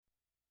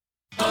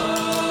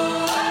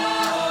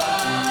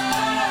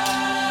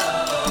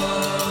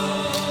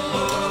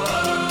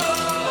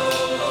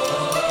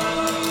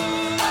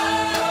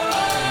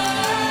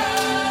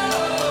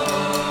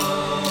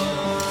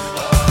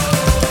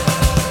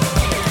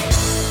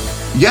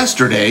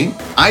Yesterday,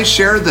 I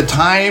shared the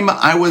time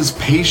I was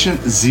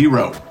patient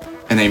zero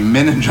in a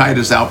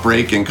meningitis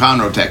outbreak in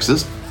Conroe,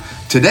 Texas.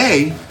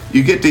 Today,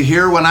 you get to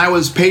hear when I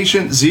was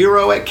patient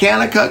zero at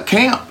Kanakuk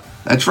Camp.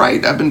 That's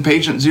right, I've been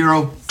patient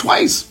zero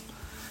twice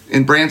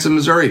in Branson,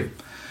 Missouri.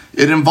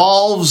 It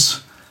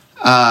involves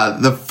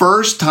the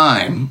first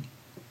time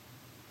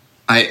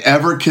I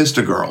ever kissed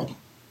a girl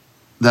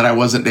that I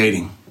wasn't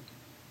dating.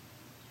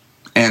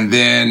 And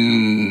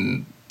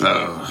then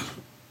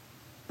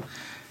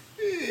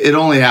it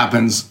only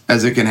happens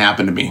as it can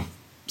happen to me.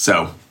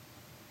 So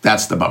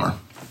that's the bummer.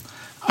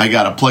 I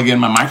got to plug in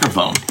my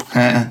microphone.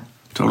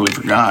 Totally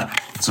forgot.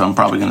 So I'm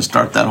probably going to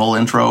start that whole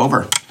intro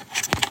over.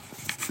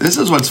 This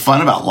is what's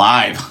fun about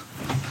live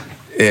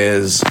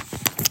is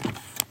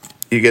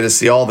you get to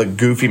see all the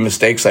goofy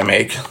mistakes I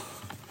make.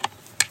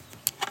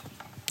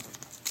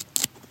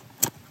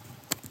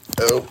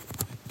 Oh,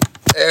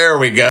 there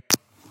we go.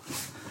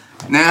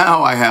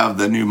 Now I have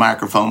the new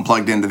microphone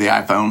plugged into the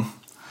iPhone.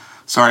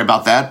 Sorry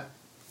about that.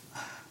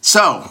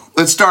 So,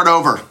 let's start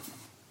over.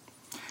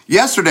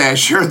 Yesterday, I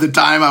shared the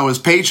time I was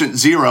patient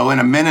zero in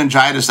a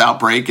meningitis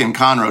outbreak in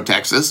Conroe,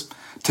 Texas.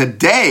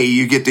 Today,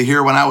 you get to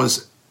hear when I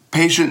was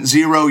patient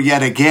zero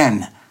yet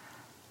again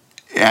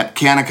at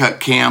Kanakuk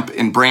Camp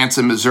in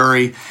Branson,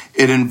 Missouri.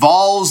 It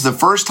involves the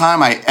first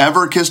time I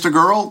ever kissed a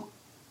girl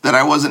that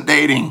I wasn't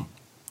dating.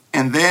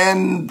 And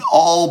then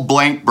all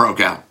blank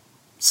broke out.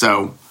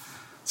 So,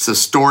 it's the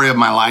story of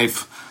my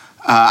life.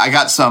 I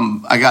got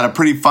a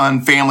pretty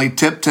fun family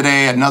tip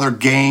today, another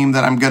game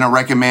that I'm going to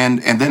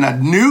recommend, and then a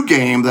new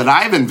game that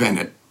I've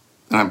invented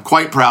that I'm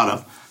quite proud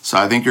of. So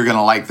I think you're going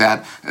to like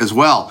that as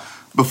well.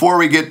 Before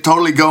we get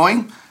totally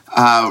going,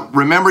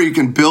 remember you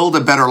can build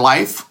a better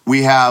life.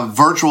 We have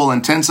virtual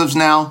intensives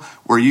now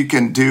where you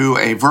can do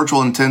a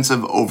virtual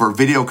intensive over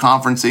video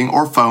conferencing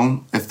or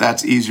phone, if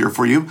that's easier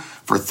for you,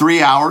 for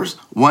 3 hours,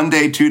 1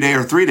 day, 2 day,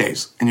 or 3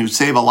 days. And you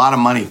save a lot of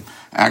money,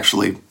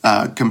 actually,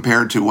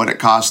 compared to what it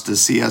costs to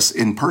see us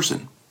in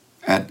person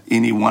at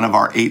any one of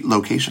our 8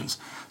 locations.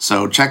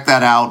 So check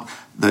that out,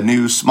 the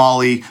new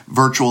Smalley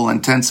Virtual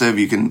Intensive.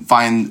 You can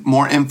find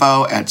more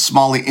info at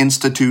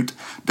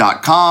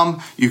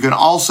smalleyinstitute.com. You can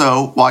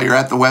also, while you're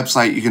at the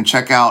website, you can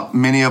check out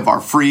many of our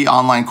free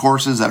online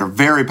courses that are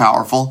very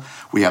powerful.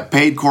 We have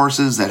paid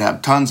courses that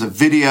have tons of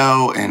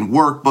video and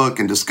workbook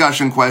and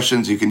discussion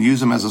questions. You can use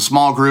them as a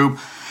small group.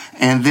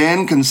 And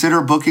then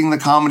consider booking the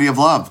Comedy of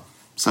Love.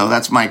 So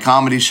that's my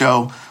comedy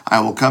show. I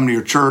will come to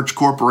your church,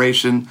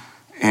 corporation,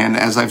 and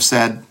as I've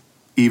said,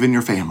 even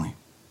your family.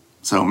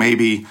 So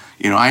maybe,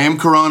 I am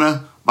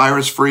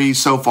coronavirus free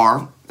so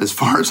far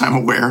as I'm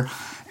aware,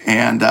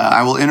 and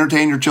I will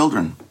entertain your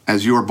children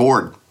as you are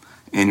bored,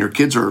 and your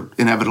kids are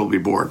inevitably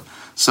bored.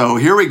 So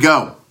here we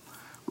go.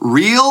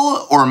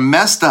 Real or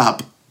messed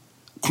up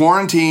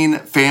quarantine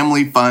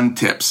family fun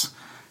tips.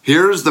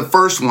 Here's the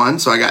first one.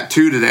 So I got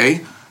 2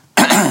 today.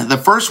 The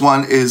first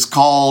one is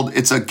called,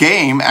 it's a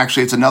game,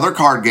 actually it's another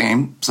card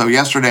game. So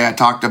yesterday I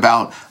talked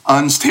about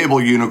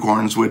unstable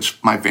unicorns, which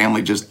my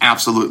family just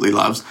absolutely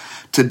loves.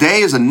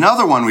 Today is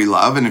another one we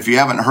love, and if you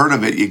haven't heard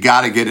of it, you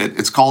got to get it.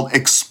 It's called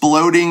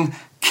Exploding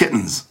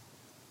Kittens.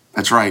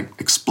 That's right,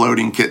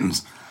 Exploding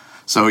Kittens.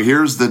 So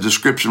here's the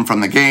description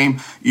from the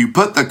game. You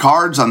put the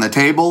cards on the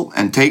table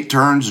and take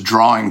turns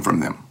drawing from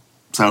them.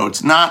 So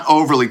it's not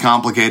overly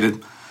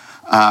complicated.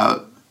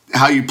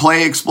 How you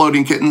play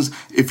Exploding Kittens,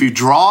 if you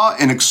draw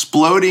an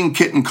exploding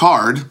kitten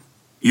card,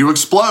 you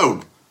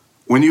explode.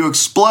 When you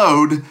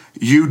explode,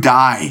 you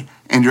die,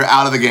 and you're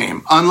out of the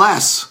game.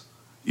 Unless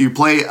you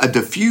play a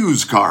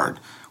diffuse card,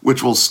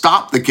 which will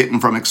stop the kitten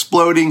from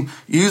exploding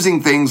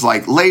using things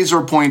like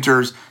laser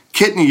pointers,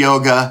 kitten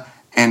yoga,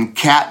 and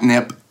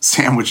catnip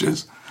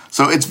sandwiches.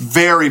 So it's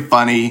very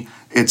funny.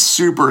 It's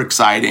super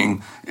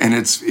exciting. And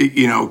it's,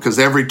 because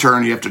every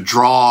turn you have to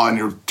draw and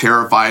you're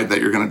terrified that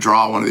you're going to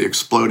draw one of the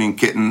exploding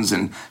kittens.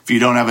 And if you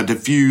don't have a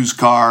diffuse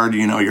card,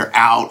 you're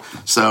out.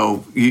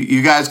 So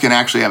you guys can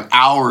actually have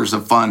hours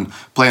of fun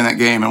playing that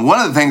game. And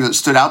one of the things that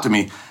stood out to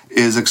me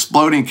is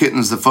Exploding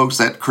Kittens, the folks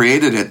that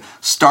created it,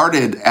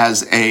 started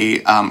as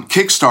a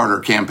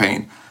Kickstarter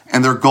campaign.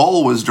 And their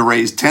goal was to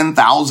raise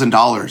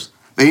 $10,000.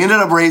 They ended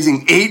up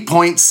raising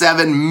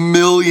 $8.7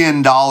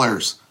 million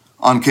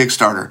on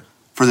Kickstarter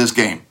for this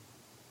game.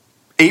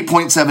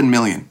 $8.7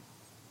 million.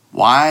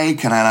 Why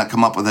can I not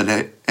come up with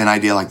an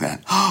idea like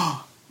that?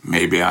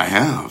 Maybe I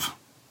have.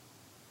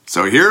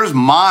 So here's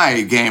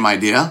my game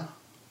idea.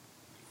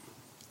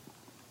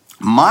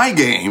 My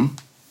game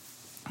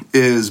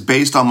is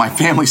based on my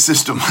family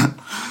system.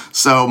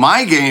 So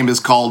my game is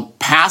called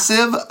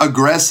Passive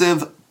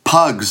Aggressive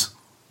Pugs.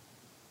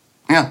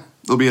 Yeah,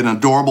 there'll be an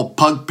adorable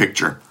pug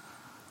picture.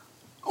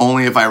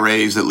 Only if I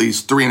raise at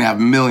least $3.5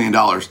 million.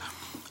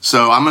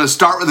 So I'm going to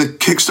start with a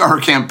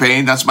Kickstarter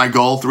campaign. That's my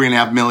goal,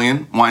 $3.5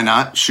 million. Why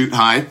not? Shoot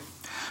high.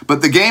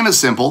 But the game is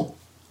simple.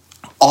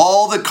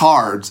 All the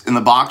cards in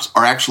the box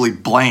are actually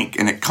blank,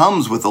 and it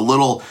comes with a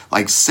little,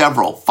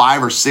 several,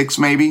 5 or 6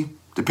 maybe,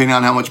 depending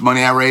on how much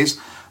money I raise,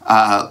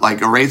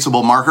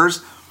 erasable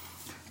markers.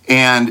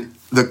 And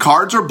the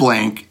cards are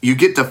blank. You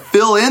get to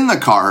fill in the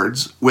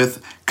cards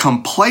with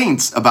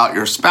complaints about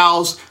your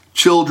spouse,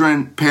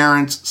 children,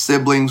 parents,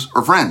 siblings,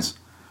 or friends.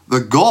 The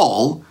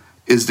goal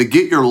is to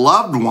get your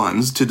loved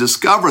ones to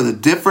discover the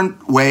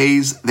different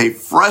ways they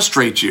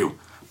frustrate you.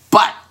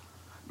 But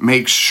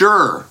make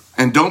sure,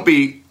 and don't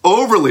be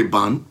overly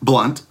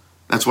blunt,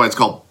 that's why it's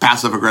called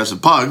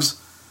passive-aggressive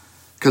pugs,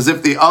 because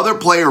if the other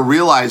player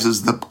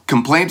realizes the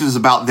complaint is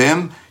about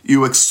them,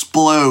 you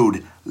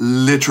explode,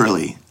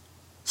 literally.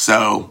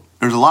 So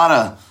there's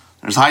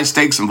high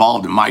stakes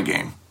involved in my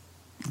game.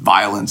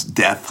 Violence,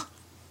 death,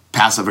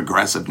 passive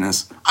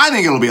aggressiveness. I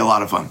think it'll be a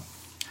lot of fun.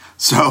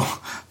 So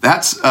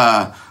that's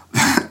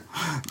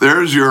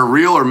there's your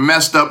real or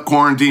messed up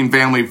quarantine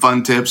family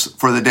fun tips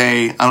for the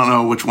day. I don't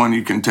know which one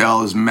you can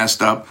tell is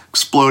messed up.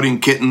 Exploding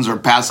kittens or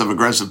passive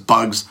aggressive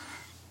pugs.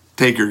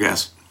 Take your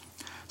guess.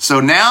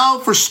 So now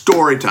for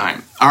story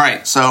time. All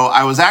right, so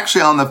I was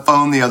actually on the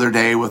phone the other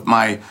day with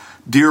my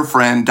dear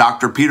friend,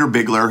 Dr. Peter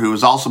Bigler, who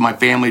is also my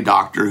family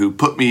doctor, who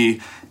put me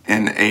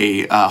in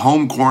a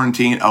home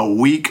quarantine a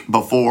week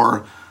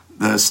before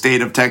the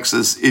state of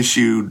Texas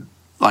issued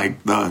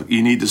like the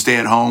you need to stay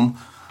at home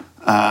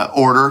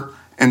order.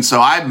 And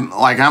so I'm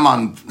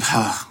on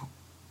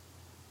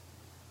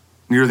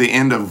near the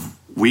end of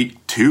week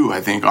 2,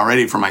 I think,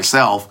 already for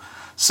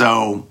myself.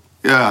 So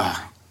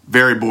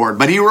very bored.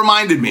 But he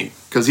reminded me,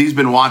 because he's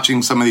been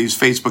watching some of these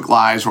Facebook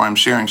Lives where I'm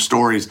sharing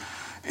stories,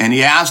 and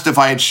he asked if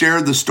I had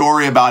shared the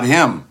story about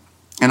him,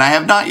 and I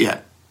have not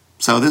yet.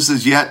 So this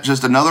is yet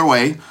just another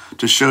way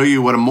to show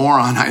you what a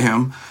moron I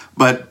am.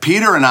 But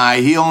Peter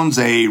and he owns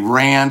a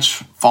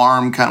ranch,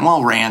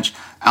 ranch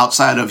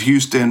outside of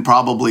Houston,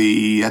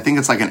 probably, I think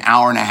it's like an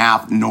hour and a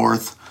half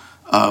north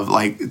of,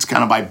 it's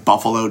kind of by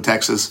Buffalo,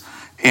 Texas.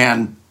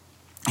 And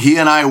he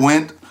and I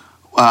went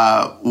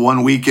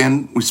one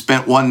weekend. We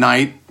spent one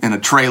night in a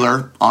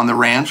trailer on the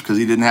ranch because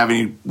he didn't have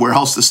anywhere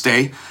else to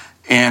stay.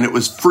 And it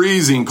was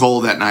freezing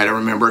cold that night, I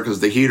remember, because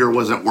the heater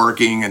wasn't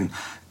working. And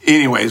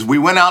anyways, we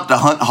went out to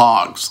hunt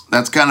hogs.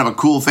 That's kind of a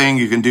cool thing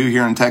you can do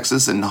here in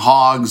Texas. And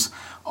hogs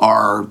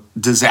are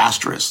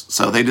disastrous.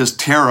 So they just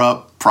tear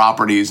up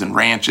properties and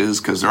ranches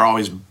because they're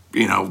always,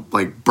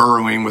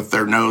 burrowing with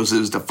their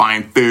noses to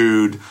find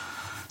food.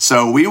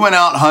 So we went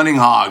out hunting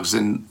hogs,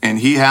 and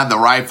he had the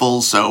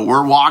rifles. So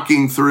we're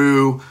walking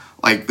through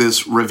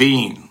this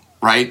ravine,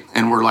 right?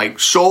 And we're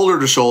shoulder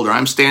to shoulder.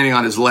 I'm standing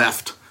on his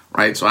left,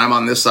 right? So I'm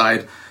on this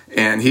side,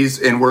 and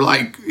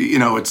we're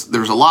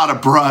there's a lot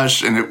of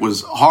brush, and it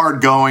was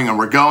hard going, and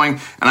we're going,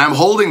 and I'm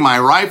holding my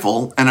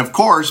rifle. And of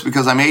course,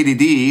 because I'm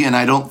ADD and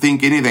I don't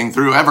think anything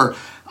through ever,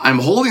 I'm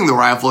holding the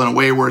rifle in a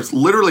way where it's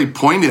literally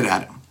pointed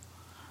at him.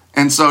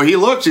 And so he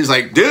looks, he's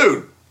like,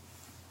 dude,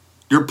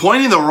 you're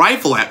pointing the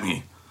rifle at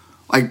me.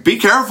 Be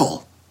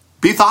careful,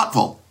 be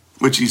thoughtful,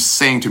 which he's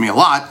saying to me a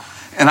lot.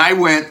 And I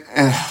went,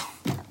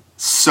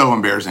 so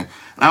embarrassing.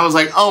 And I was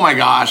like, oh my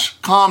gosh,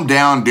 calm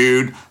down,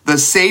 dude. The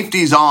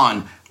safety's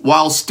on.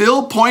 While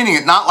still pointing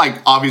it, not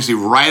obviously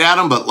right at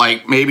him, but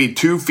maybe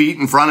 2 feet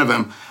in front of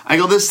him. I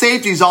go, the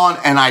safety's on,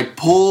 and I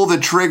pull the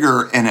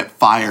trigger and it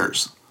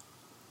fires.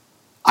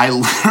 I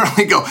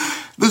literally go,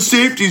 the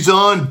safety's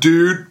on,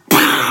 dude.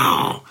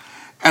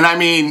 And I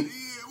mean,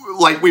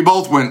 we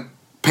both went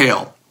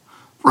pale.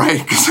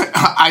 Right? Because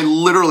I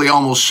literally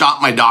almost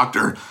shot my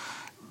doctor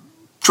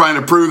trying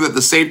to prove that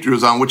the safety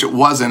was on, which it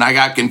wasn't. I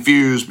got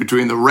confused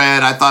between the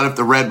red. I thought if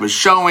the red was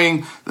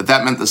showing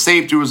that meant the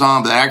safety was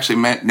on, but that actually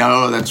meant,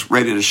 no, that's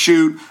ready to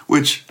shoot,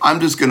 which I'm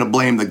just going to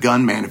blame the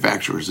gun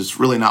manufacturers. It's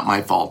really not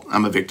my fault.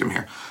 I'm a victim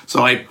here.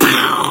 So I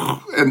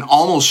and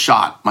almost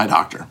shot my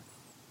doctor.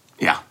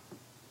 Yeah,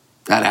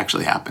 that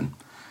actually happened.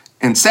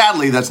 And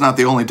sadly, that's not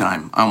the only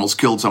time I almost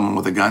killed someone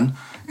with a gun.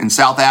 In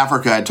South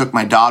Africa, I took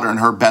my daughter and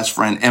her best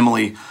friend,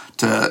 Emily,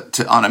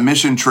 to on a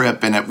mission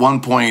trip. And at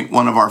one point,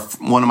 one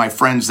of my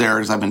friends there,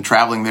 as I've been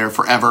traveling there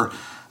forever,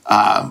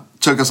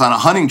 took us on a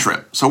hunting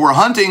trip. So we're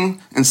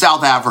hunting in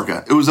South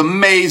Africa. It was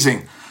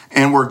amazing.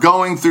 And we're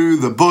going through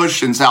the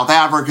bush in South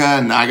Africa,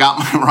 and I got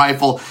my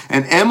rifle,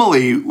 and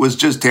Emily was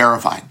just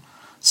terrified.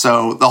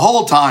 So the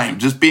whole time,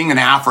 just being in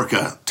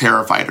Africa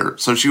terrified her.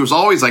 So she was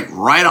always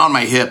right on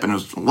my hip, and it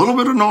was a little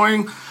bit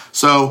annoying.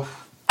 So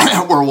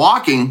we're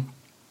walking,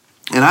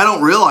 and I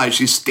don't realize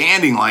she's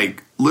standing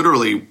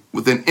literally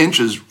within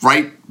inches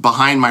right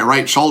behind my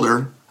right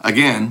shoulder.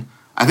 Again,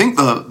 I think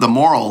the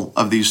moral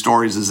of these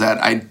stories is that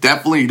I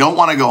definitely don't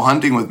want to go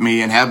hunting with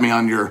me and have me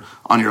on your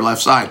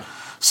left side.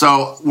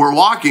 So we're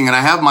walking, and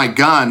I have my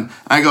gun, and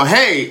I go,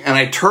 hey, and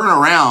I turn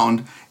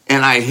around,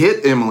 and I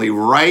hit Emily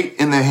right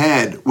in the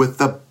head with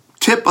the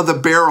tip of the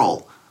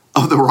barrel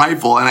of the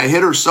rifle, and I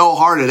hit her so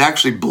hard it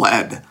actually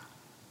bled.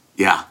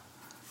 Yeah,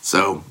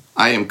 so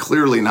I am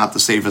clearly not the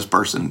safest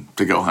person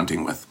to go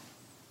hunting with.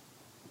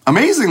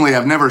 Amazingly,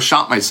 I've never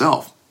shot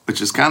myself,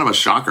 which is kind of a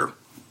shocker.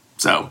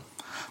 So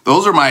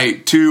those are my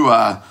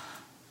 2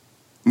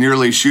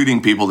 nearly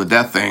shooting people to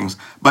death things.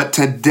 But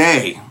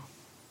today,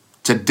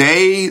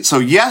 so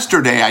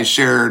yesterday I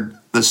shared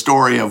the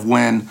story of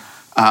when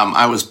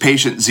I was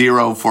patient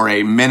zero for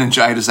a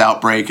meningitis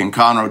outbreak in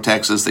Conroe,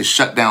 Texas. They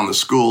shut down the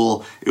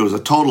school. It was a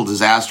total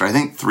disaster. I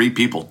think 3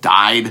 people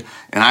died,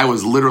 and I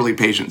was literally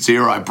patient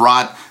zero. I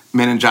brought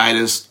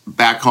meningitis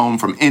back home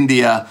from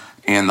India,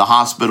 and the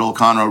hospital,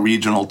 Conroe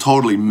Regional,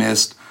 totally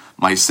missed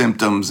my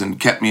symptoms and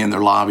kept me in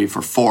their lobby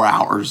for 4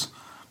 hours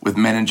with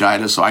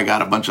meningitis. So I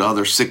got a bunch of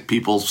other sick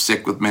people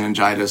sick with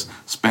meningitis,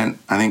 spent,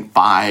 I think,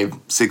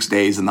 5-6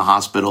 days in the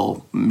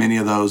hospital, many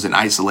of those in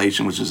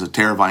isolation, which is a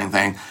terrifying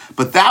thing.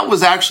 But that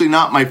was actually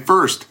not my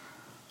first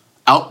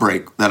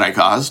outbreak that I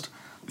caused.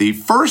 The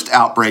first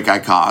outbreak I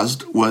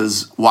caused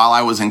was while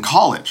I was in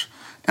college.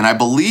 And I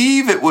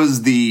believe it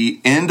was the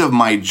end of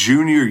my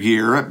junior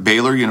year at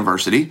Baylor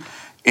University.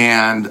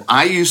 And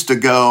I used to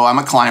go, I'm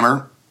a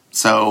climber,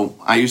 so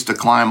I used to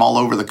climb all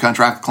over the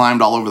country. I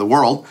climbed all over the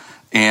world.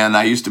 And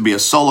I used to be a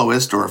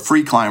soloist or a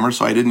free climber,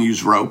 so I didn't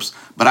use ropes.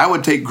 But I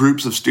would take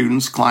groups of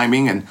students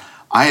climbing, and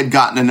I had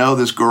gotten to know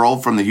this girl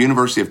from the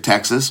University of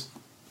Texas.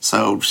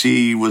 So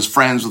she was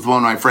friends with one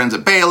of my friends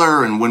at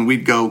Baylor, and when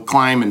we'd go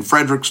climb in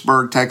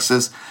Fredericksburg,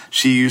 Texas,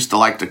 she used to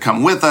like to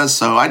come with us.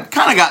 So I'd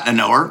kind of gotten to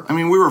know her. I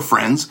mean, we were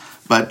friends,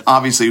 but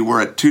obviously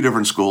we're at 2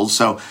 different schools.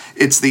 So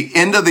it's the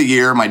end of the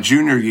year, my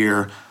junior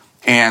year,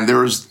 and there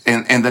was,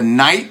 and the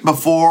night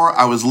before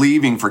I was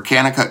leaving for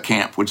Kanakuk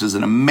Camp, which is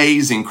an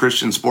amazing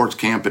Christian sports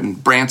camp in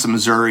Branson,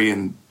 Missouri,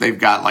 and they've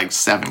got like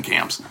 6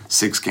 camps,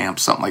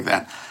 something like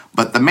that.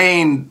 But the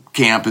main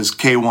camp is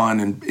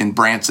K1 in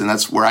Branson.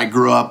 That's where I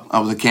grew up. I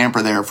was a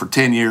camper there for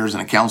 10 years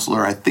and a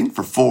counselor, I think,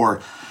 for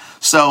 4.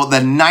 So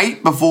the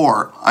night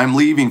before I'm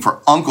leaving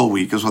for Uncle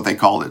Week is what they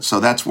called it. So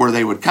that's where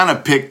they would kind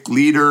of pick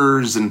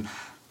leaders and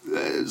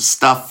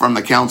stuff from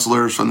the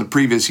counselors from the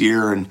previous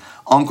year, and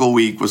Uncle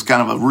Week was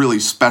kind of a really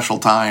special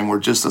time where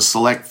just a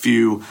select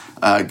few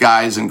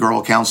guys and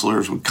girl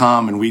counselors would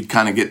come, and we'd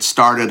kind of get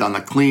started on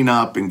the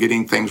cleanup and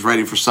getting things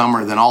ready for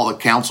summer. Then all the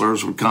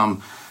counselors would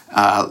come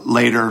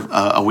later,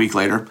 a week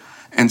later.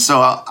 And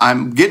so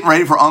I'm getting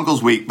ready for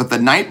Uncle's Week, but the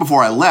night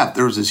before I left,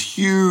 there was this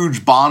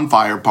huge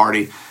bonfire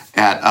party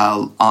at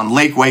on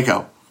Lake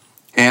Waco.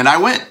 And I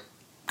went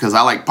because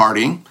I like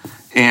partying,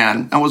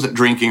 and I wasn't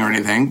drinking or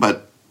anything,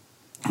 but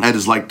I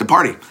just like to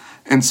party.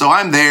 And so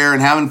I'm there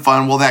and having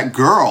fun. Well, that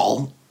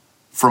girl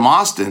from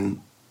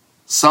Austin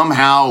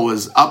somehow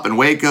was up in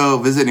Waco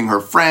visiting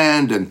her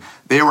friend, and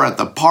they were at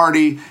the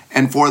party.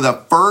 And for the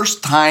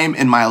first time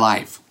in my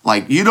life,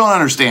 like, you don't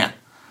understand,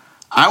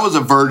 I was a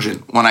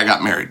virgin when I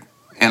got married.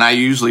 And I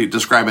usually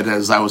describe it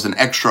as I was an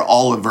extra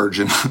olive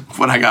virgin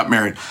when I got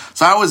married.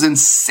 So I was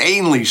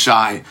insanely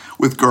shy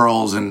with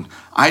girls, and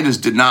I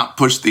just did not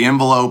push the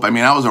envelope. I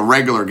mean, I was a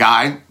regular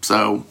guy,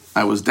 so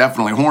I was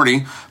definitely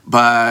horny,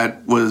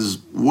 but was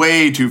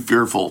way too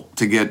fearful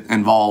to get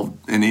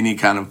involved in any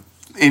kind of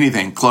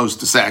anything close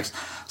to sex.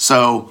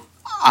 So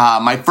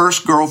my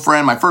first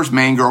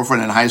main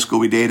girlfriend in high school,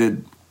 we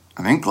dated,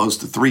 I think, close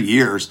to 3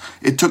 years.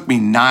 It took me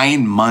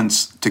 9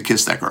 months to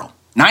kiss that girl.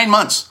 9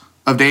 months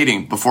of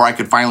dating before I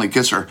could finally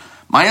kiss her.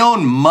 My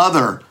own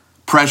mother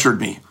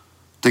pressured me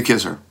to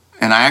kiss her.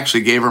 And I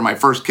actually gave her my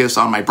first kiss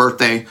on my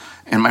birthday.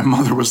 And my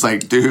mother was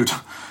like, dude,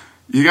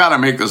 you got to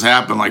make this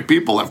happen. Like,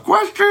 people have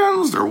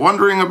questions. They're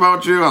wondering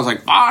about you. I was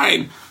like,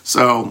 fine.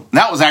 So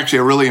that was actually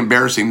a really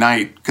embarrassing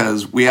night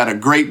because we had a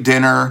great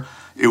dinner.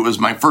 It was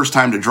my first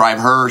time to drive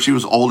her. She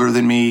was older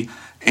than me.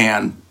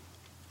 And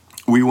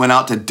we went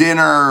out to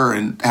dinner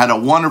and had a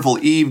wonderful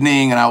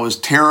evening, and I was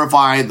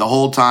terrified the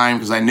whole time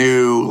because I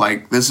knew,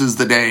 like, this is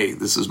the day.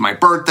 This is my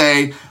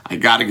birthday. I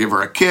got to give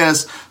her a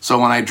kiss. So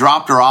when I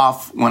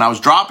was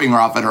dropping her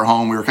off at her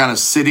home, we were kind of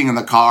sitting in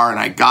the car, and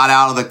I got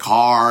out of the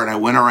car, and I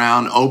went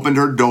around, opened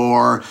her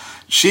door.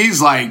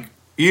 She's like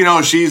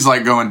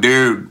going,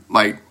 dude,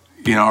 like,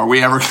 are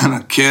we ever going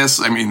to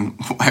kiss? I mean,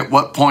 at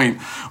what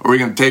point are we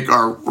going to take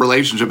our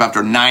relationship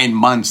after 9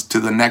 months to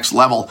the next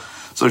level?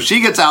 So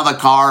she gets out of the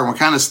car, and we're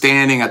kind of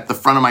standing at the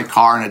front of my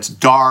car, and it's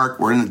dark.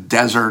 We're in the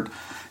desert.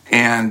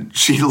 And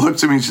she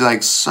looks at me, and she's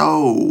like,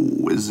 so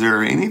is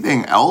there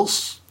anything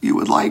else you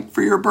would like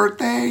for your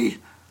birthday?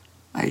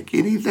 Like,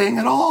 anything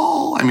at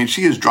all? I mean,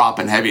 she is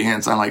dropping heavy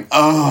hints. I'm like,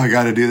 oh, I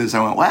got to do this.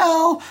 I went,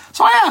 well,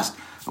 so I asked.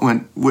 I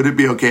went, would it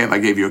be okay if I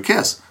gave you a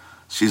kiss?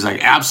 She's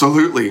like,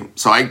 absolutely.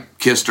 So I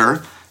kissed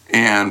her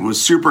and was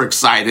super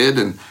excited,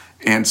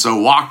 and so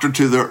walked her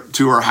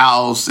to her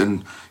house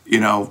and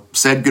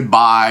said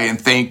goodbye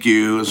and thank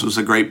you. This was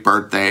a great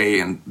birthday.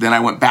 And then I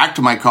went back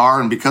to my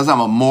car, and because I'm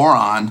a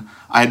moron,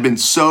 I had been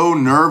so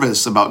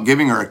nervous about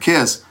giving her a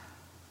kiss,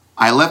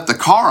 I left the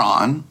car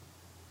on,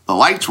 the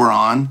lights were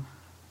on,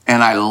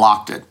 and I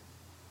locked it.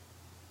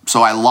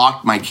 So I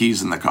locked my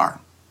keys in the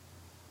car.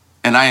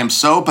 And I am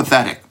so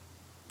pathetic,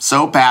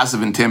 so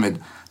passive and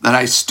timid, that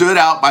I stood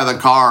out by the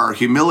car,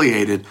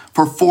 humiliated,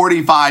 for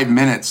 45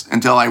 minutes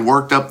until I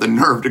worked up the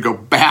nerve to go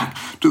back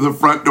to the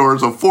front door.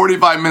 So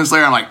 45 minutes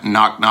later, I'm like,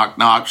 knock, knock,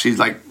 knock. She's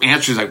like,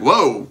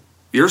 whoa,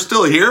 you're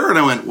still here? And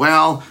I went,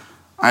 well,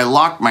 I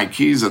locked my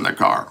keys in the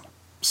car.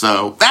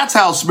 So that's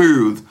how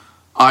smooth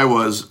I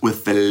was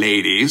with the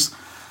ladies.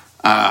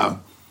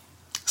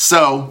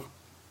 So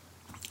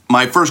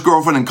My first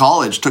girlfriend in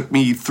college took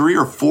me 3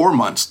 or 4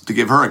 months to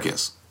give her a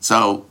kiss.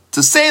 So,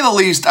 to say the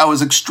least, I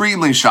was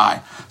extremely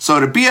shy.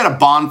 So to be at a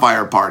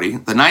bonfire party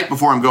the night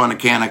before I'm going to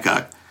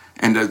Kanakuk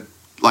and to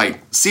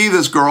see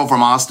this girl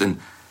from Austin,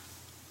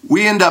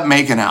 we end up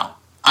making out.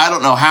 I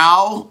don't know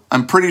how.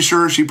 I'm pretty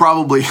sure she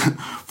probably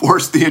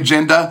forced the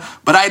agenda,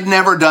 but I'd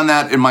never done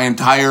that in my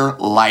entire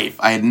life.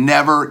 I had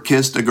never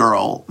kissed a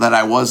girl that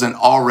I wasn't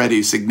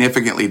already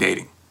significantly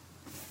dating.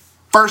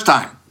 First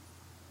time.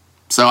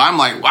 So I'm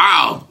like,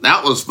 wow,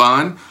 that was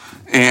fun.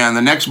 And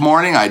the next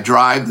morning I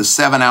drive the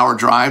 7-hour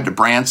drive to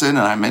Branson, and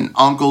I'm in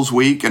Uncle's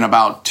Week. And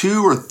about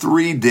 2 or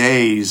 3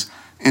 days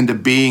into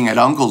being at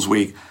Uncle's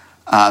Week,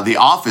 the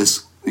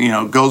office,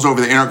 goes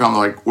over the intercom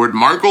like, "With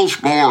Michael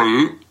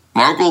Smalley,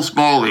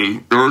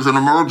 there's an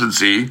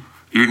emergency.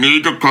 You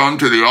need to come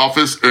to the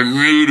office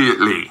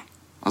immediately."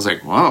 I was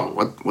like,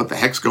 whoa, what the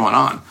heck's going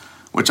on?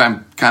 Which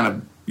I'm kind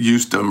of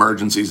used to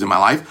emergencies in my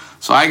life.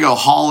 So I go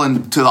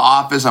hauling to the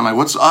office. I'm like,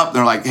 what's up?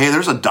 They're like, hey,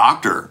 there's a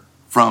doctor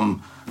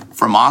from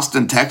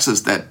Austin,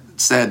 Texas that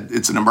said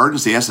it's an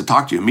emergency. He has to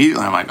talk to you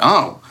immediately. I'm like,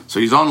 oh, so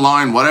he's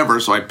online, whatever.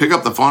 So I pick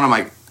up the phone. I'm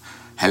like,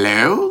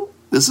 hello,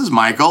 this is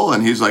Michael.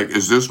 And he's like,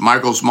 is this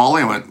Michael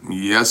Smalley? I went,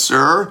 yes,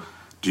 sir.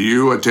 Do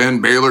you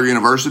attend Baylor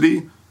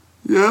University?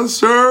 Yes,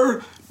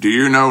 sir. Do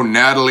you know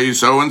Natalie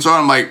so-and-so?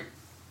 I'm like,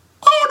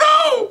 oh,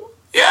 no.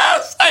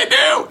 Yes, I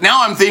do.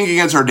 Now I'm thinking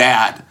it's her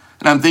dad.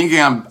 And I'm thinking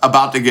I'm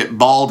about to get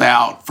bawled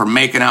out for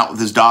making out with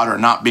his daughter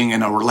and not being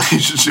in a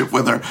relationship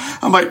with her.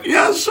 I'm like,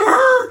 yes,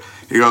 sir.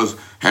 He goes,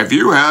 have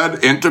you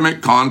had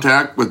intimate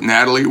contact with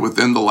Natalie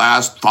within the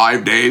last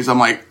 5 days? I'm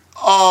like,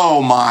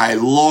 oh, my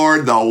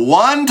Lord. The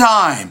one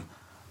time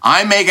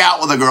I make out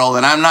with a girl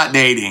that I'm not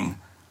dating,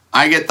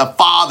 I get the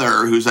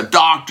father, who's a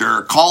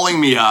doctor, calling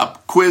me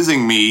up,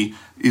 quizzing me.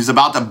 He's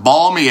about to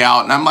bawl me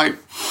out. And I'm like,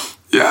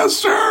 yes,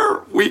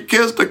 sir. We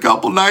kissed a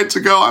couple nights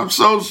ago. I'm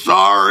so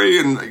sorry.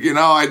 And,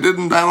 I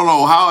don't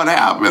know how it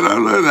happened.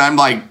 And I'm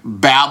like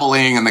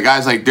babbling. And the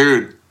guy's like,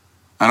 dude,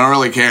 I don't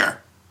really care.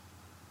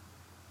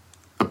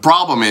 The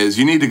problem is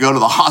you need to go to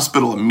the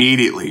hospital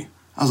immediately.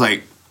 I was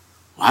like,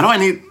 why do I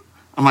need?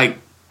 I'm like,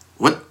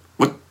 what?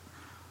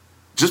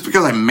 Just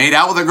because I made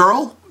out with a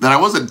girl that I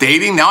wasn't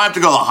dating, now I have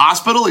to go to the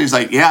hospital? He's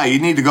like, yeah, you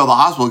need to go to the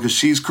hospital because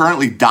she's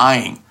currently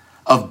dying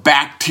of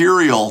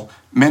bacterial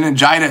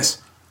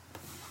meningitis.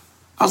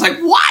 I was like,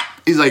 what?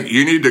 He's like,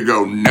 you need to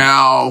go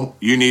now.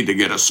 You need to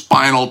get a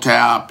spinal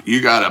tap.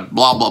 You got to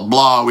blah, blah,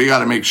 blah. We got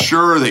to make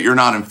sure that you're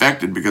not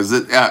infected because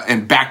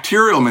and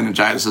bacterial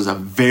meningitis is a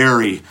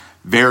very,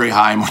 very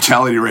high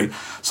mortality rate.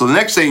 So the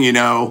next thing you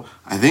know,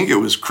 I think it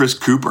was Chris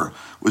Cooper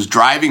was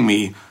driving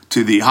me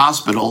to the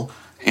hospital,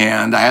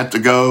 and I had to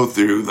go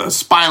through the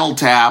spinal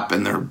tap,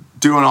 and they're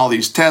doing all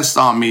these tests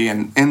on me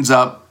and ends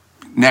up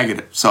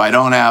negative. So I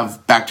don't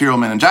have bacterial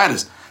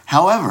meningitis.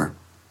 However,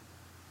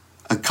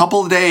 a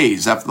couple of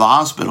days after the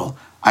hospital,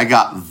 I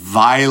got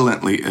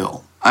violently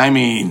ill. I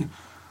mean,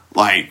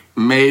 like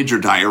major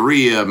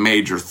diarrhea,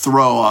 major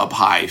throw up,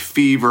 high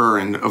fever.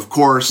 And of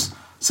course,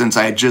 since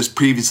I had just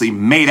previously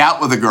made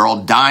out with a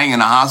girl dying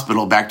in a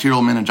hospital,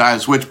 bacterial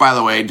meningitis, which, by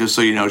the way, just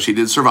so you know, she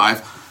did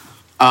survive,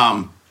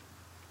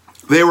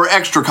 they were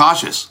extra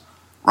cautious,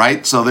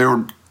 right? So they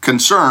were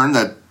concerned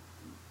that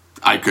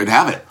I could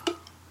have it.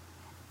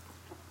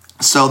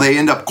 So they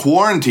end up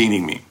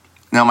quarantining me.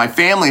 Now, my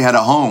family had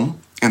a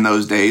home in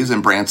those days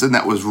in Branson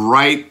that was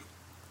right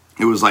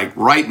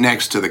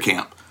next to the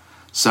camp.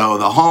 So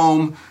the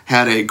home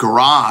had a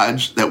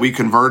garage that we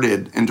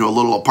converted into a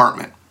little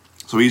apartment.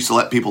 So we used to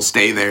let people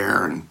stay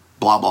there and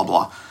blah, blah,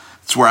 blah.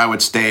 It's where I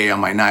would stay on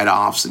my night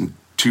offs and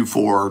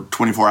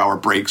 24-hour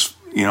breaks,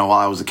 while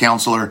I was a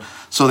counselor.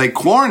 So they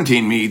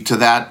quarantined me to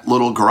that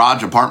little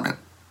garage apartment.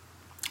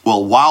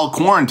 Well, while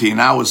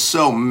quarantined, I was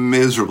so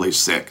miserably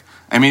sick.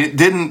 I mean, it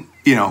didn't,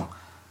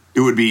 it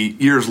would be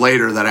years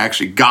later that I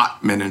actually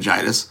got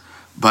meningitis.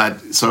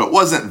 But so it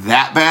wasn't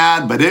that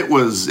bad, but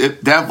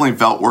it definitely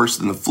felt worse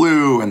than the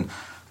flu. And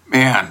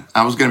man,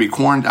 I was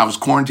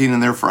quarantined in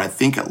there for, I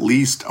think, at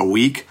least a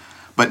week.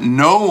 But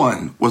no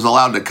one was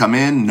allowed to come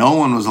in. No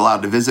one was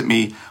allowed to visit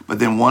me. But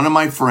then one of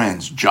my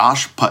friends,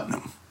 Josh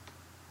Putnam.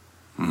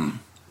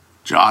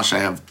 Josh, I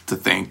have to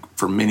thank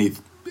for many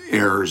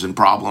errors and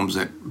problems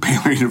at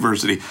Baylor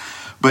University.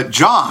 But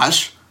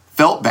Josh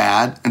felt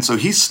bad, and so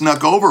he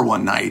snuck over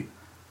one night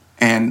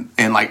and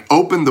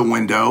opened the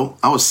window.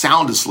 I was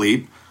sound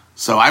asleep.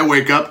 So I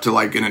wake up to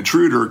an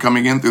intruder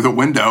coming in through the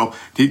window.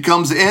 He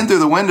comes in through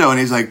the window and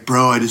he's like,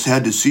 bro, I just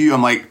had to see you.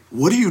 I'm like,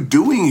 what are you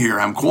doing here?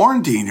 I'm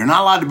quarantined. You're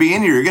not allowed to be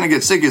in here. You're going to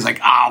get sick. He's like,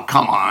 oh,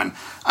 come on.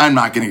 I'm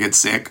not going to get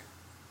sick.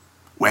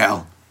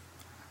 Well,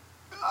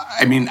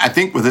 I mean, I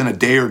think within a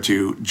day or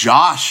two,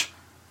 Josh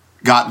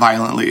got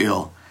violently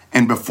ill.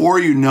 And before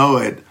you know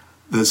it,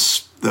 the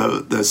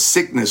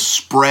sickness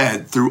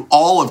spread through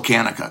all of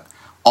Kanakuk,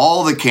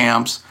 all the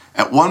camps.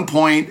 At one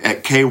point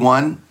at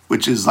K1,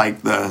 which is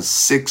like the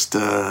 6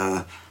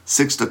 to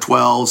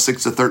 12,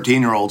 6 to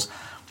 13-year-olds,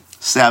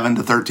 7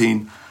 to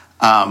 13.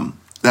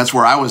 That's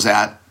where I was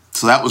at.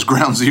 So that was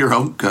ground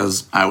zero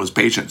because I was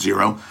patient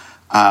zero.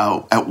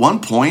 At one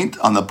point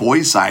on the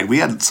boys' side, we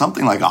had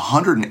something like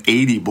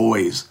 180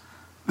 boys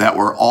that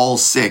were all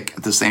sick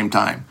at the same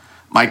time.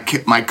 My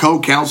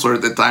co-counselor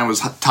at the time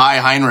was Ty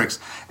Heinrichs,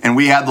 and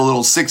we had the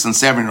little 6 and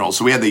 7-year-olds.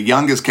 So we had the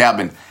youngest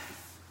cabin.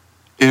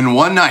 In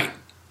one night,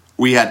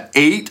 we had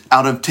 8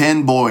 out of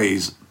 10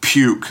 boys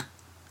puke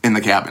in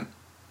the cabin.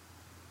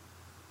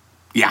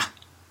 Yeah,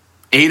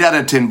 8 out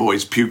of 10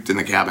 boys puked in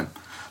the cabin.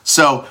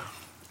 So,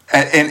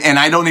 and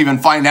I don't even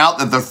find out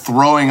that they're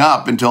throwing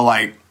up until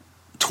like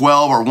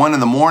 12 or 1 in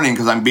the morning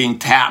because I'm being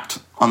tapped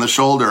on the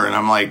shoulder, and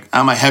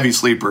I'm a heavy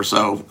sleeper.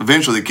 So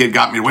eventually the kid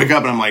got me to wake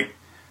up, and I'm like,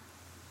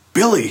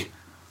 Billy,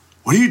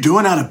 what are you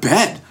doing out of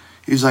bed?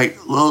 He's like,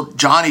 well,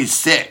 Johnny's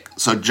sick.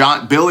 So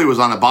Billy was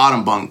on the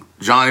bottom bunk.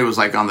 Johnny was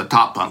like on the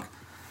top bunk.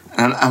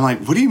 And I'm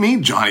like, what do you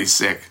mean Johnny's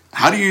sick?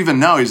 How do you even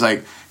know? He's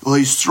like, well,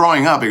 he's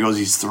throwing up. He goes,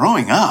 he's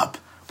throwing up?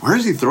 Where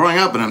is he throwing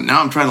up? And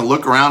now I'm trying to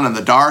look around in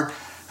the dark.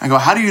 I go,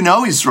 how do you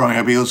know he's throwing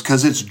up? He goes,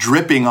 because it's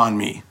dripping on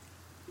me.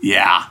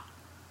 Yeah,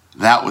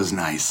 that was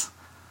nice.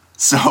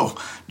 So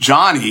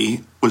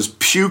Johnny was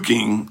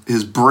puking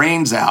his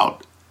brains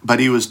out, but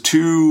he was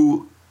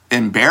too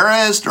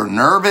embarrassed or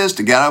nervous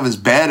to get out of his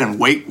bed and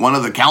wake one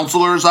of the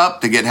counselors up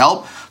to get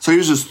help. So he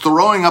was just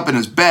throwing up in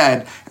his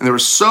bed, and there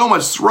was so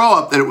much throw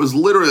up that it was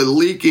literally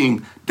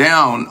leaking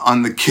down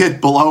on the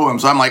kid below him.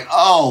 So I'm like,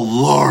 oh,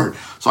 Lord.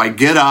 So I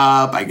get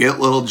up, I get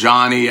little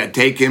Johnny, I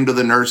take him to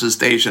the nurse's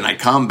station, I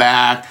come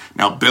back,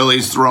 now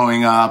Billy's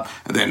throwing up,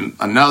 and then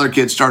another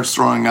kid starts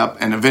throwing up,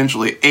 and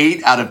eventually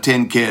 8 out of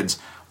 10 kids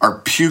are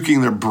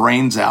puking their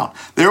brains out.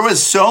 There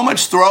was so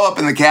much throw up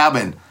in the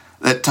cabin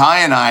that Ty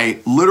and I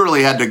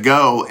literally had to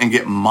go and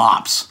get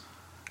mops.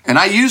 And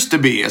I used to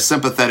be a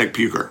sympathetic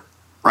puker,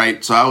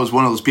 right? So I was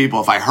one of those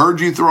people, if I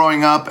heard you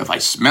throwing up, if I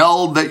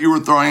smelled that you were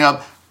throwing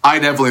up, I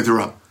definitely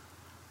threw up.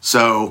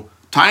 So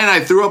Ty and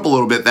I threw up a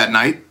little bit that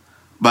night,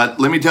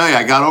 but let me tell you,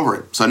 I got over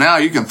it. So now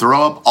you can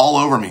throw up all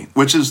over me,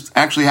 which has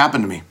actually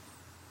happened to me.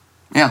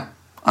 Yeah,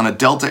 on a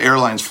Delta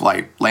Airlines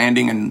flight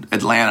landing in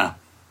Atlanta,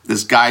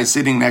 this guy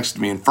sitting next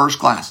to me in first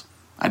class,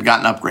 I'd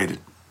gotten upgraded.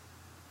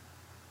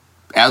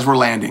 As we're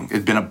landing,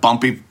 it'd been a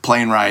bumpy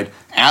plane ride.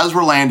 As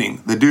we're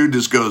landing, the dude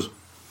just goes,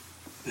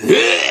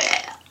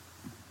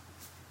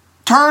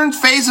 turns,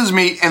 faces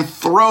me, and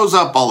throws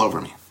up all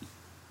over me.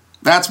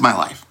 That's my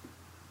life.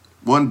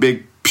 One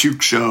big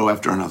puke show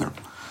after another.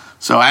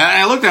 So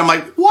I looked at him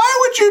like, why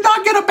would you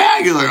not get a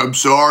bag? He's like, I'm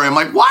sorry. I'm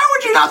like, why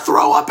would you not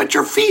throw up at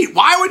your feet?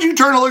 Why would you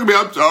turn and look at me?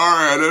 I'm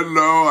sorry. I didn't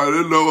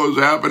know what was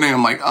happening.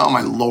 I'm like, oh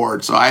my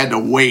Lord. So I had to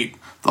wait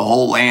the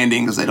whole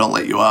landing because they don't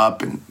let you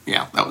up. And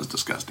yeah, that was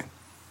disgusting.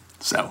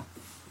 So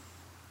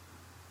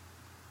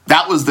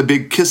that was the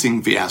big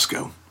kissing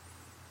fiasco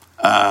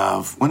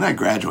of when did I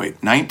graduate?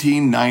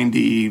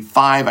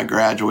 1995 I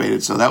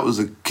graduated. So that was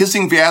a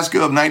kissing fiasco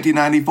of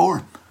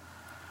 1994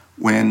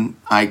 when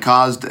I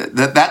caused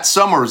that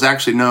summer was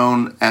actually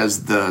known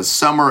as the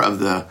summer of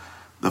the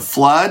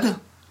flood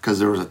because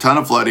there was a ton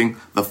of flooding,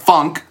 the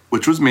funk,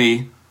 which was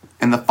me,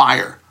 and the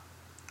fire.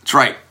 That's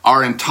right.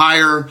 Our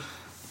entire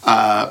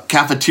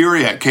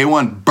cafeteria at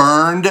K1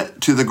 burned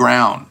to the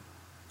ground.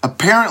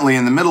 Apparently,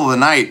 in the middle of the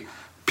night,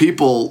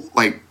 people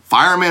like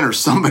firemen or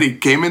somebody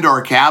came into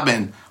our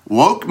cabin,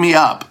 woke me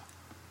up,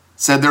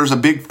 said there's a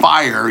big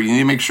fire. You need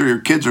to make sure your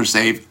kids are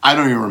safe. I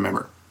don't even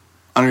remember.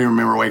 I don't even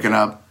remember waking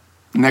up.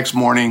 Next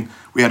morning,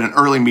 we had an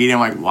early meeting.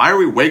 I'm like, why are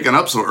we waking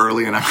up so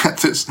early? And I'm at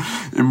this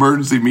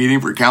emergency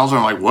meeting for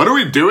counseling. I'm like, what are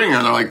we doing?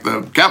 And they're like,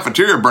 the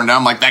cafeteria burned down.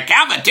 I'm like, the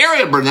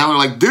cafeteria burned down.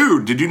 They're like,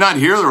 dude, did you not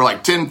hear? There were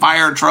like 10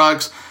 fire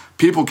trucks.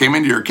 People came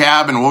into your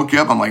cab and woke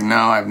you up. I'm like, no,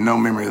 I have no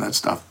memory of that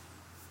stuff.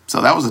 So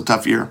that was a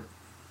tough year.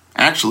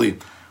 Actually,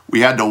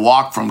 we had to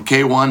walk from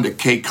K1 to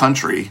K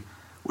Country,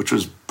 which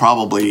was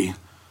probably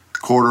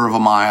quarter of a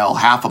mile,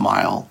 half a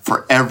mile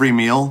for every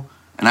meal.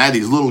 And I had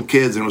these little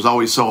kids, and it was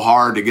always so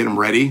hard to get them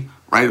ready,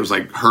 right? It was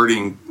like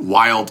herding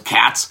wild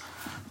cats.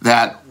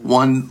 That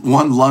one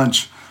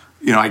lunch,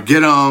 I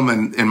get them,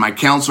 and my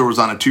counselor was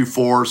on a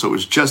 2-4, so it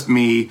was just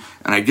me,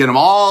 and I get them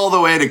all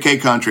the way to K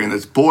Country, and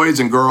it's boys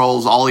and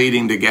girls all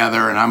eating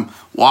together, and I'm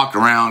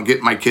walking around,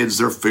 getting my kids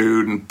their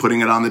food and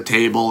putting it on the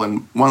table,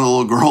 and one of the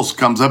little girls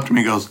comes up to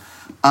me and goes,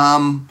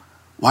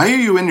 why are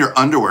you in your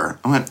underwear?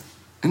 I went,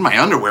 in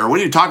my underwear? What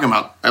are you talking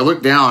about? I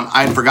looked down,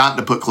 I had forgotten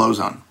to put clothes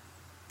on.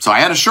 So I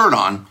had a shirt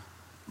on,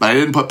 but I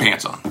didn't put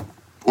pants on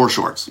or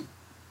shorts.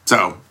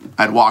 So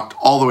I'd walked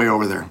all the way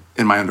over there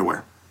in my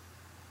underwear.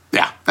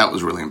 Yeah, that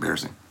was really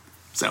embarrassing.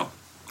 So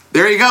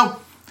there you go.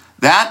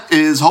 That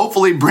is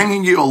hopefully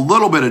bringing you a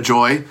little bit of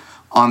joy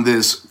on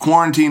this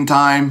quarantine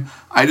time.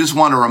 I just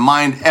want to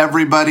remind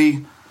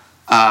everybody,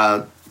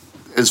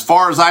 as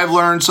far as I've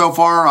learned so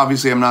far,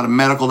 obviously I'm not a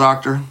medical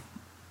doctor.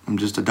 I'm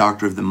just a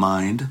doctor of the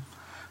mind.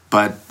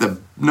 But the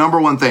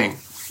number one thing,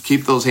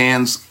 keep those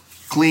hands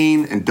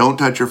clean and don't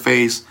touch your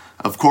face.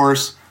 Of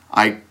course,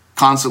 I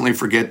constantly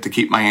forget to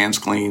keep my hands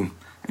clean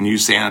and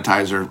use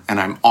sanitizer, and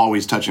I'm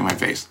always touching my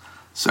face.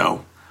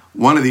 So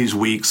one of these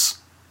weeks,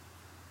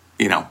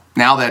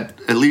 now that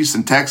at least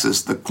in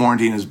Texas, the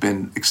quarantine has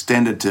been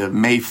extended to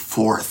May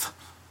 4th.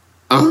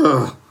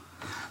 Ugh.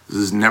 This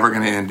is never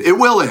going to end. It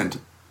will end.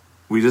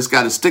 We just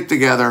got to stick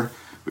together.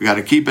 We got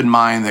to keep in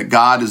mind that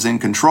God is in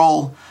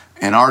control,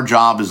 and our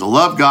job is to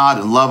love God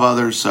and love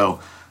others.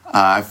 So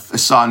I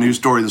saw a news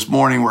story this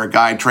morning where a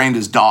guy trained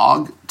his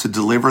dog to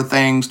deliver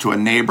things to a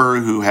neighbor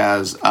who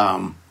has,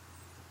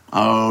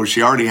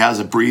 she already has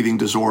a breathing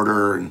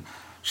disorder, and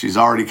she's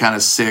already kind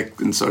of sick,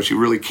 and so she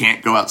really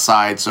can't go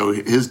outside. So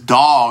his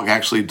dog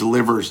actually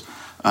delivers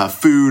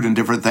food and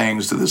different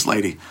things to this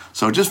lady.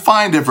 So just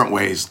find different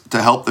ways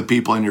to help the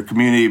people in your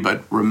community,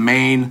 but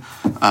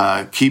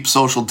keep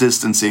social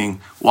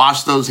distancing,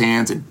 wash those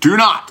hands, and do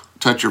not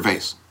touch your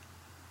face.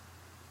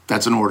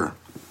 That's an order.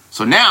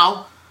 So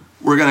now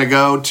we're going to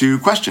go to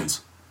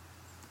questions.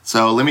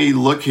 So let me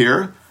look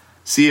here,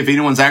 see if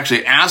anyone's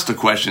actually asked a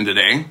question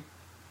today.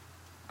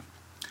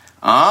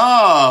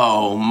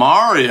 Oh,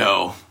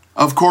 Mario.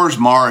 Of course,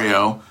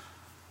 Mario.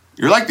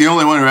 You're like the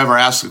only one who ever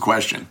asked a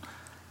question.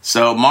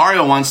 So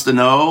Mario wants to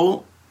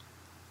know,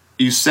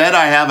 you said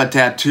I have a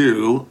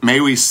tattoo.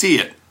 May we see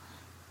it?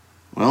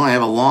 Well, I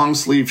have a long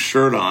sleeve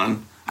shirt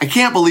on. I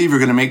can't believe you're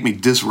going to make me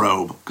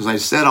disrobe, because I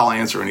said I'll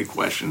answer any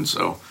questions.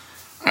 So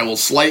I will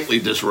slightly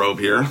disrobe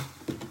here.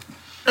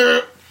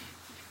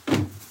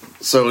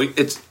 So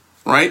it's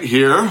right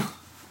here.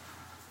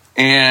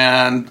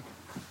 And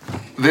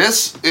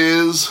this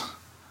is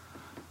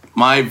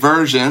my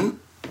version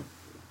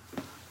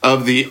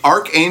of the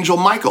Archangel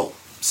Michael.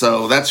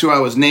 So that's who I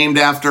was named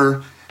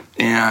after,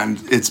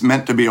 and it's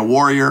meant to be a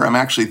warrior. I'm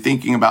actually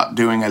thinking about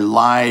doing a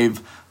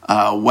live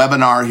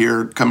webinar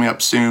here coming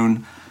up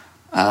soon.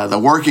 The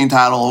working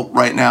title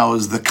right now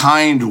is The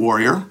Kind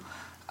Warrior,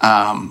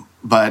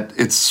 but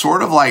it's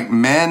sort of like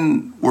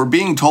men, we're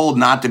being told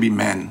not to be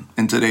men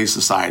in today's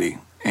society,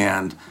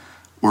 and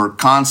we're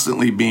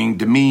constantly being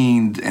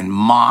demeaned and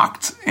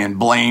mocked and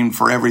blamed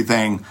for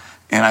everything.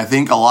 And I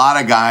think a lot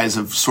of guys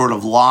have sort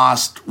of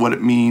lost what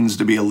it means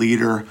to be a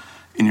leader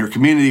in your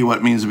community, what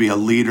it means to be a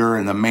leader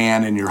and the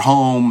man in your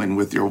home and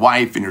with your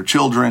wife and your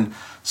children.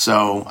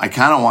 So I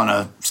kind of want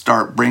to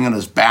start bringing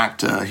us back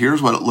to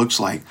here's what it looks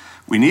like.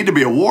 We need to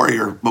be a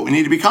warrior, but we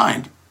need to be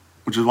kind,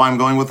 which is why I'm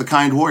going with the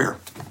kind warrior.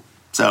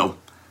 So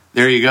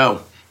there you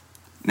go.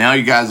 Now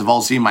you guys have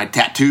all seen my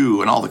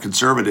tattoo, and all the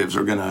conservatives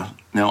are going to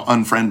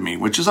unfriend me,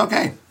 which is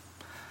okay.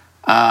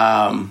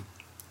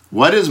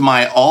 What is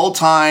my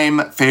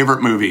all-time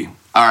favorite movie?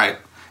 All right.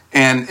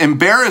 And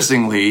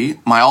embarrassingly,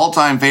 my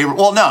all-time favorite,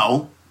 well,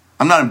 no,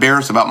 I'm not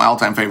embarrassed about my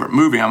all-time favorite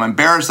movie. I'm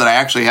embarrassed that I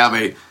actually have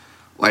a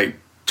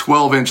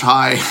 12-inch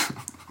high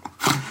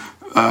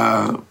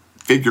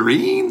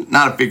figurine,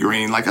 not a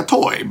figurine, like a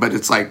toy, but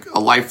it's like a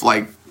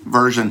lifelike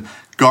version.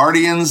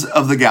 Guardians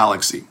of the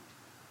Galaxy.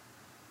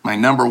 My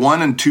number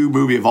 1 and 2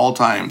 movie of all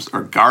times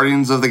are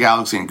Guardians of the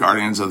Galaxy and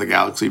Guardians of the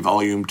Galaxy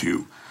Volume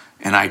 2.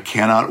 And I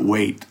cannot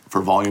wait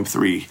for Volume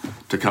 3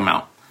 to come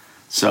out.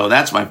 So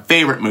that's my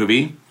favorite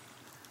movie.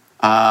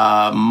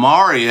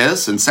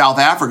 Marius in South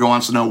Africa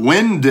wants to know,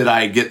 when did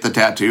I get the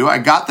tattoo? I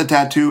got the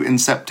tattoo in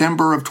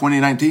September of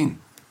 2019.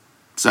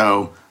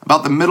 So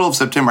about the middle of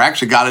September. I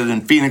actually got it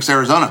in Phoenix,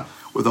 Arizona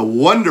with a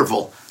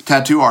wonderful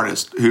tattoo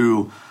artist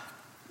who,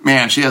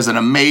 man, she has an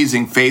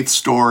amazing faith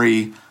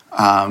story.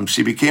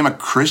 She became a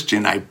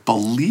Christian, I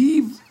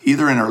believe,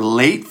 either in her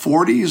late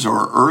 40s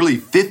or early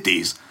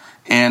 50s,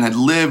 and had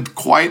lived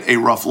quite a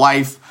rough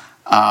life,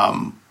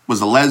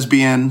 was a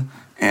lesbian,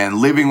 and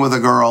living with a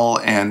girl,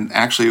 and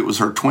actually it was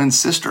her twin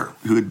sister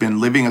who had been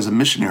living as a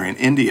missionary in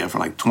India for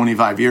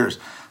 25 years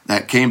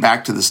that came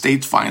back to the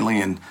States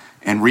finally and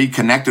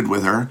reconnected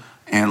with her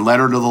and led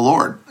her to the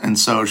Lord. And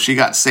so she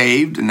got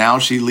saved, and now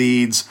she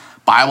leads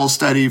Bible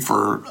study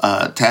for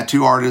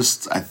tattoo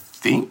artists, I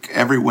think,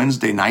 every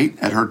Wednesday night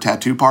at her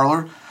tattoo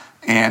parlor.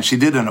 And she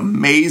did an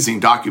amazing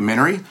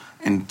documentary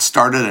and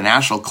started a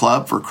national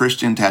club for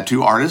Christian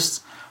tattoo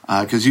artists,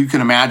 because you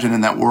can imagine in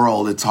that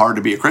world, it's hard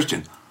to be a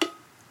Christian.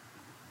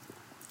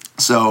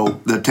 So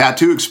the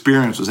tattoo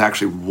experience was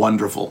actually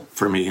wonderful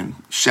for me, and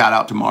shout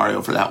out to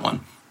Mario for that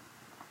one.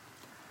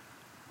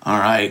 All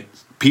right.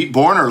 Pete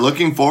Borner,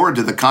 looking forward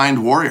to The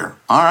Kind Warrior.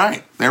 All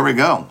right, there we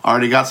go.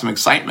 Already got some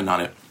excitement on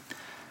it.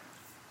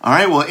 All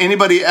right, well,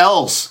 anybody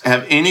else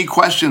have any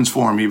questions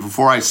for me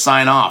before I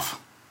sign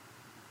off?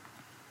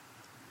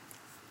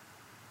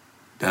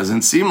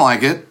 Doesn't seem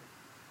like it.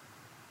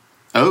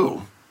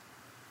 Oh,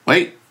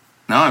 wait,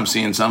 now I'm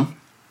seeing some.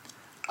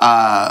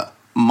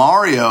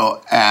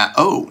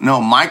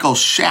 Michael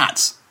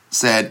Schatz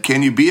said,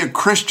 can you be a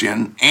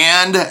Christian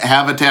and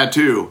have a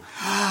tattoo?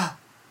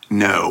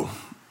 No,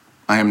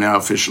 I am now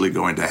officially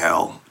going to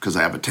hell because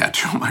I have a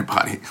tattoo on my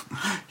body.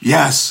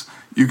 Yes,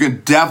 you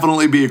can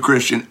definitely be a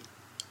Christian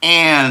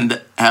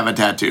and have a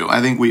tattoo.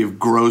 I think we have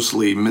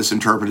grossly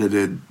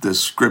misinterpreted the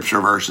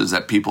scripture verses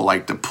that people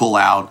like to pull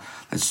out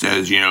that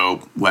says,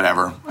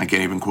 whatever. I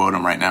can't even quote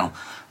them right now.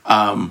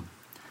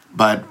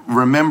 But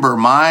remember,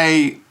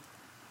 my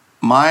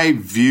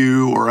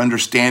view or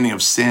understanding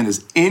of sin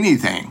is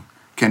anything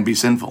can be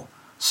sinful.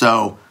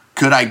 So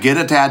could I get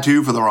a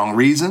tattoo for the wrong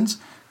reasons?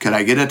 Could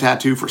I get a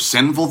tattoo for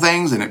sinful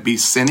things and it be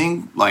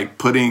sinning, like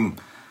putting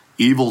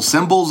evil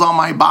symbols on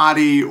my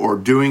body or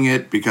doing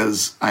it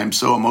because I'm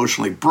so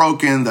emotionally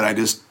broken that I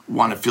just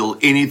want to feel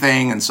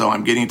anything. And so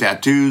I'm getting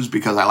tattoos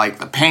because I like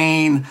the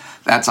pain.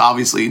 That's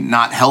obviously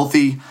not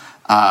healthy.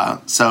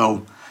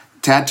 So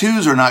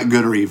tattoos are not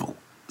good or evil.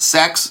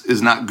 Sex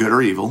is not good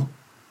or evil.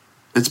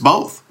 It's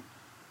both,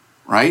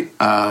 right?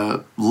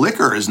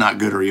 Liquor is not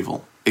good or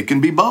evil. It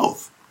can be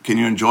both. Can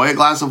you enjoy a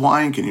glass of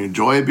wine? Can you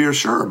enjoy a beer?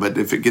 Sure. But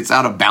if it gets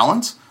out of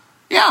balance,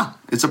 yeah,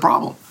 it's a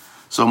problem.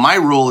 So my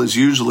rule is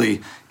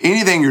usually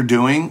anything you're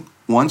doing,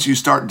 once you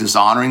start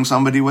dishonoring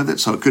somebody with it,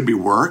 so it could be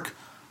work.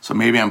 So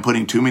maybe I'm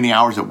putting too many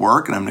hours at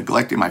work and I'm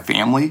neglecting my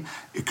family.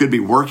 It could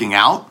be working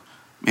out.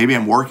 Maybe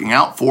I'm working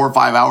out 4 or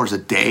 5 hours a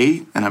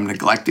day and I'm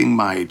neglecting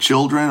my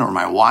children or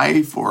my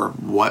wife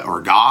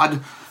or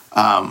God.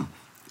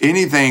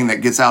 Anything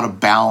that gets out of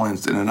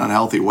balance in an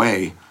unhealthy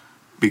way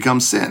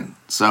becomes sin.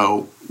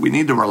 So we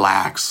need to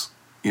relax.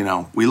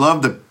 We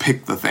love to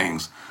pick the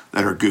things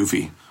that are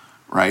goofy,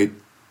 right?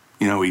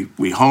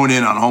 We hone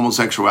in on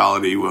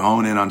homosexuality, we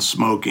hone in on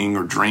smoking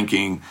or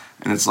drinking,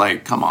 and it's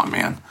like, come on,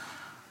 man.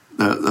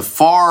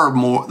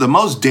 The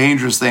most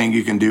dangerous thing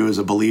you can do as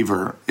a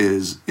believer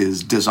is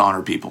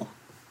dishonor people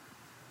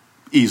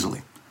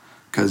easily,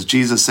 because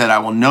Jesus said, "I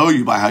will know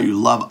you by how you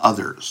love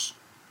others."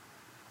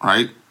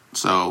 Right?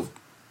 So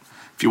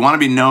if you want to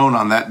be known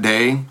on that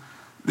day,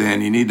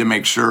 then you need to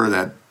make sure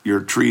that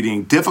you're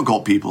treating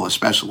difficult people,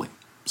 especially.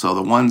 So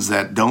the ones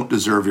that don't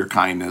deserve your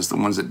kindness, the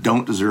ones that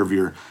don't deserve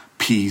your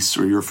peace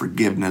or your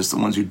forgiveness, the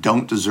ones who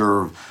don't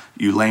deserve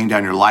you laying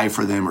down your life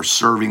for them or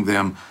serving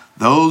them,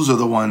 those are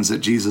the ones that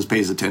Jesus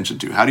pays attention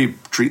to. How do you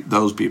treat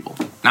those people?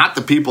 Not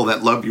the people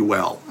that love you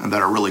well and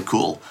that are really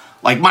cool.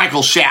 Like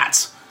Michael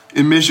Schatz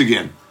in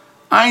Michigan.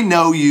 I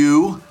know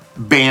you,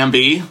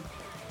 Bambi.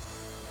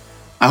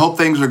 I hope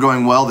things are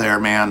going well there,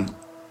 man.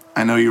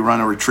 I know you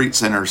run a retreat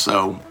center,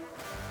 so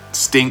it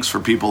stinks for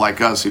people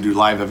like us who do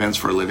live events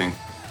for a living.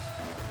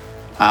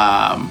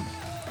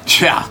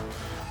 Yeah.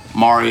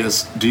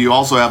 Marius, do you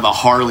also have a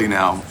Harley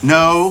now?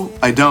 No,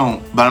 I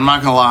don't, but I'm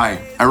not gonna lie.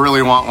 I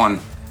really want one.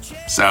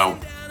 So,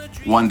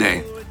 one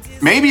day.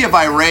 Maybe if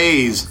I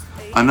raise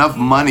enough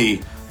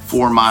money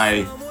for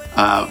my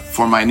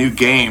new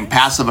game,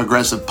 Passive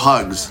Aggressive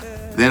Pugs,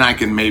 then I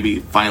can maybe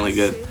finally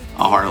get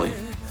a Harley.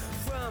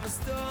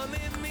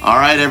 All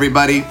right,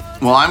 everybody.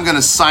 Well, I'm going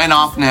to sign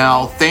off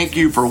now. Thank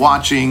you for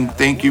watching.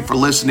 Thank you for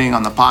listening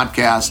on the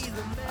podcast.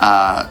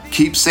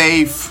 Keep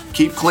safe,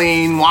 keep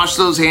clean, wash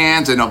those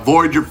hands, and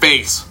avoid your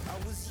face.